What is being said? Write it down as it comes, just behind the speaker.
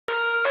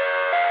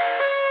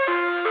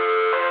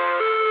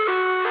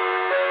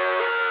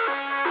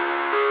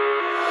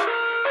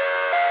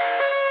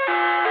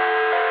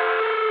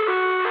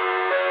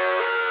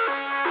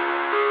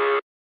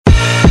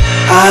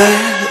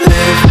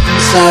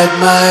inside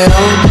my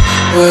own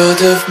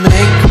world of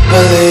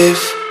make-believe.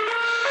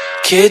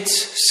 Kids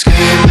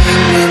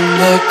screaming in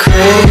the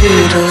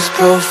cradles,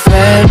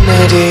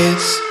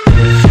 profanities.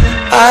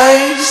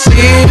 I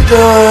see the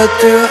world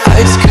through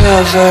ice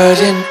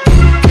covered in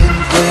ink and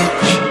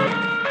bleach.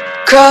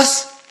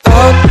 Cross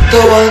out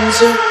the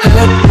ones who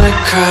heard my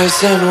cries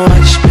and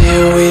watched me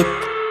weep.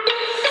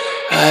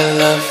 I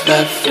love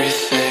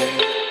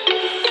everything.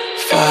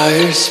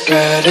 Fire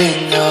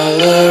spreading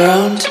all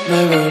around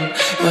my room.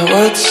 My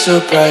world's so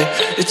bright,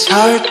 it's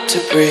hard to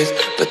breathe,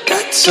 but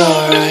that's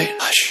alright.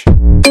 Hush.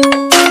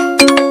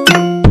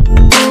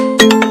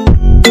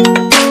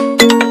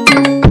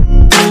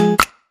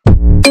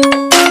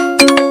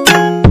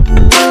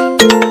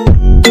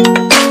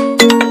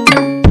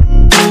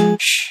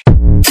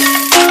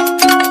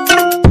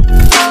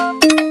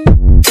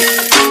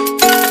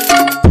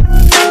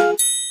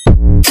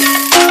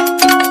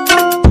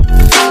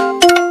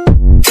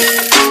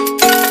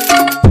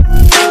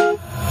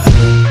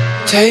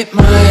 Tape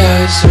my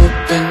eyes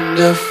open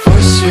to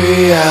force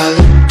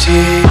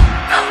reality.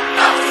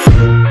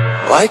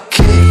 Why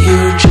can't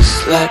you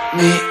just let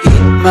me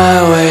eat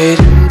my weight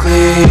in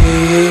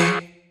glee?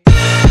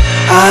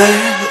 I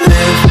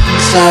live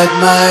inside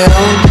my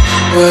own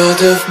world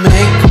of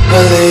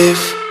make-believe.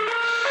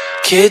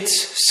 Kids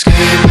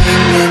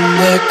screaming in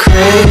their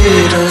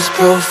cradles,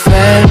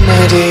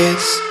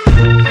 profanities.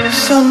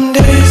 Some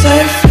days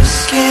I feel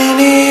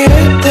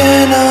skinnier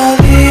than all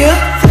the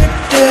other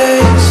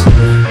days.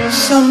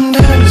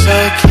 Sometimes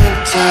I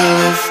can't tell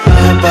if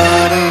my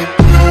body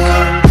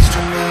belongs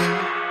to me.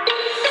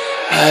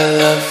 I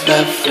love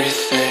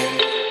everything.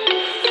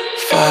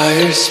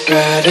 Fire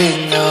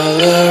spreading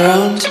all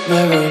around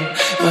my room.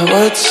 My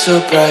world's so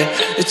bright,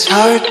 it's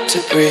hard to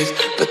breathe,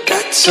 but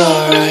that's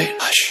alright.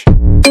 Hush.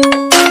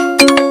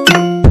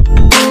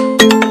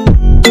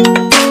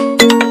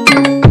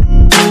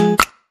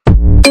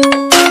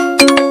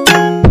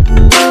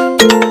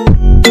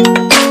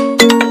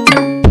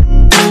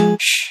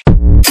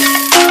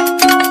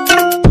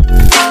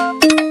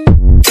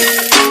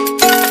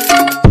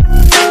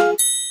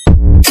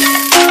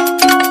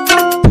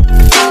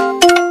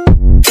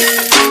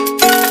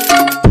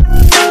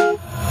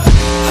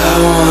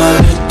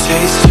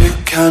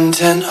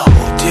 Content,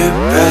 hold your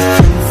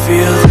breath and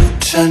feel the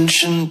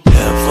tension.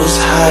 Devils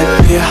hide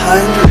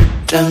behind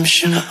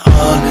redemption.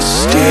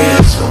 Honesty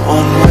is a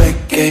one-way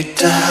gate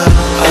to hell.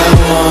 I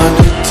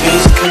wanna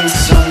taste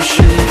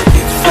consumption,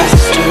 breathe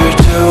faster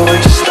to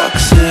waste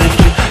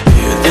oxygen.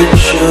 Hear the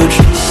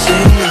children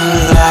sing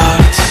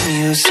aloud. It's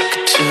music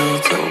till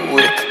the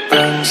wick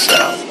burns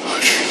out.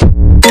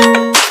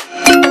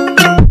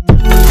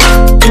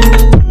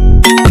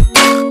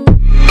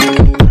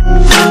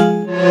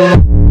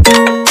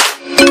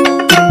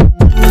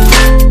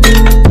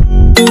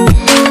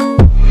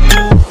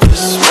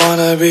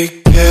 Be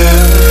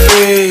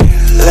carefree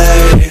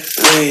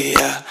lately,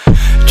 yeah.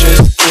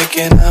 Just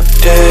picking up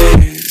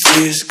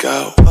daisies.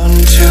 Got one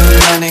too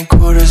many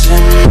quarters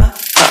in my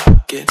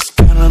pockets.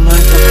 Counting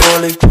like the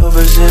 4-leaf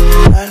clovers in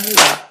my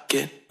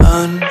locket.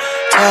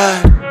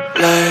 Untied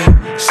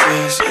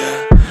laces, yeah.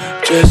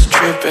 Just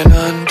tripping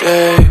on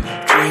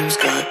daydreams.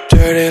 Got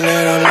dirty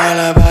little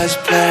lullabies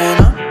playing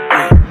on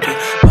repeat.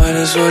 Might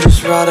as well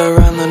just ride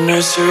around the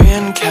nursery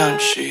and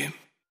count sheep.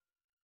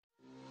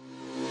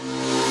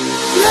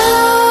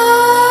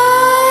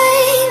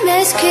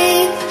 Nightmares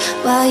creep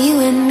while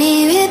you and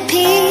me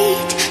repeat.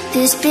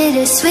 This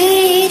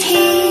bittersweet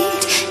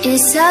heat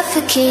is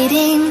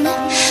suffocating.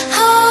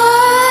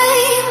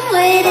 I'm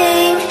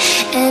waiting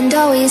and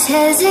always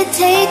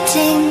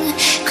hesitating.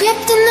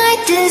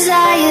 Kryptonite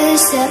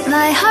desires set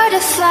my heart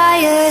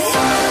afire.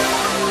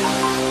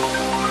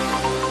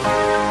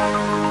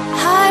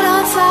 Heart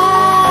on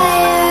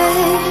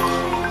fire.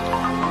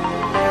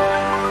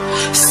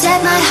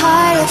 Set my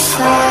heart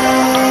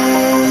afire.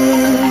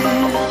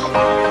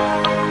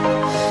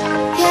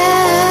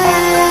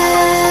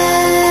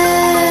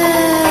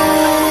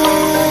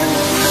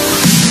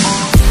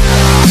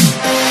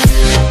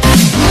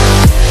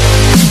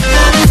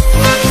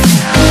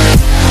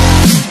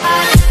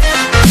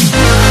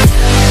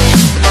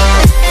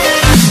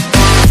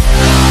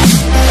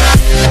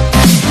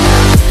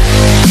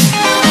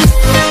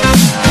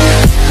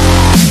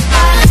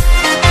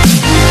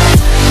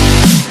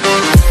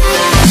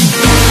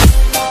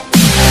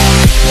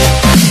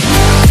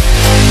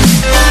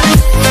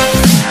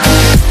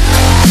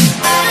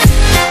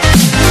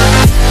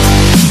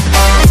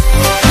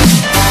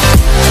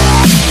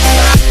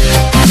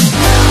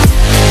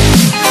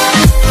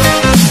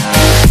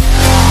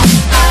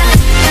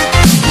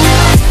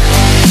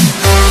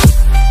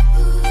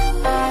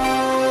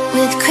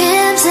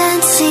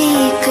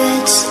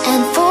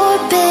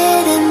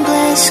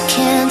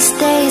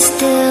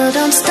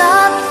 Don't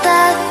stop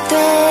that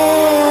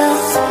thrill.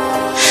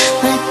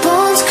 My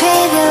bones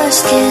crave your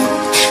skin.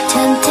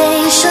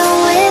 Temptation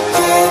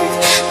within.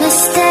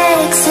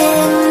 Mistakes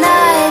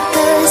ignite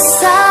the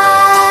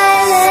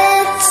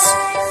silence.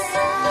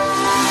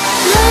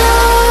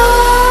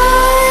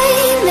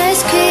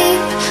 Nightmares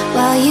creep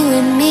while you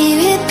and me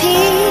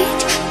repeat.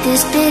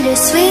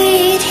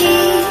 bittersweet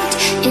heat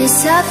is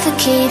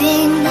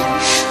suffocating.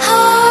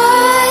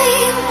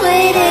 I'm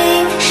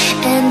waiting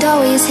and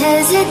always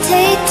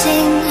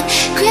hesitating.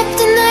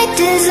 Kryptonite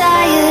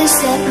desires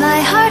set my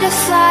heart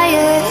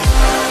afire.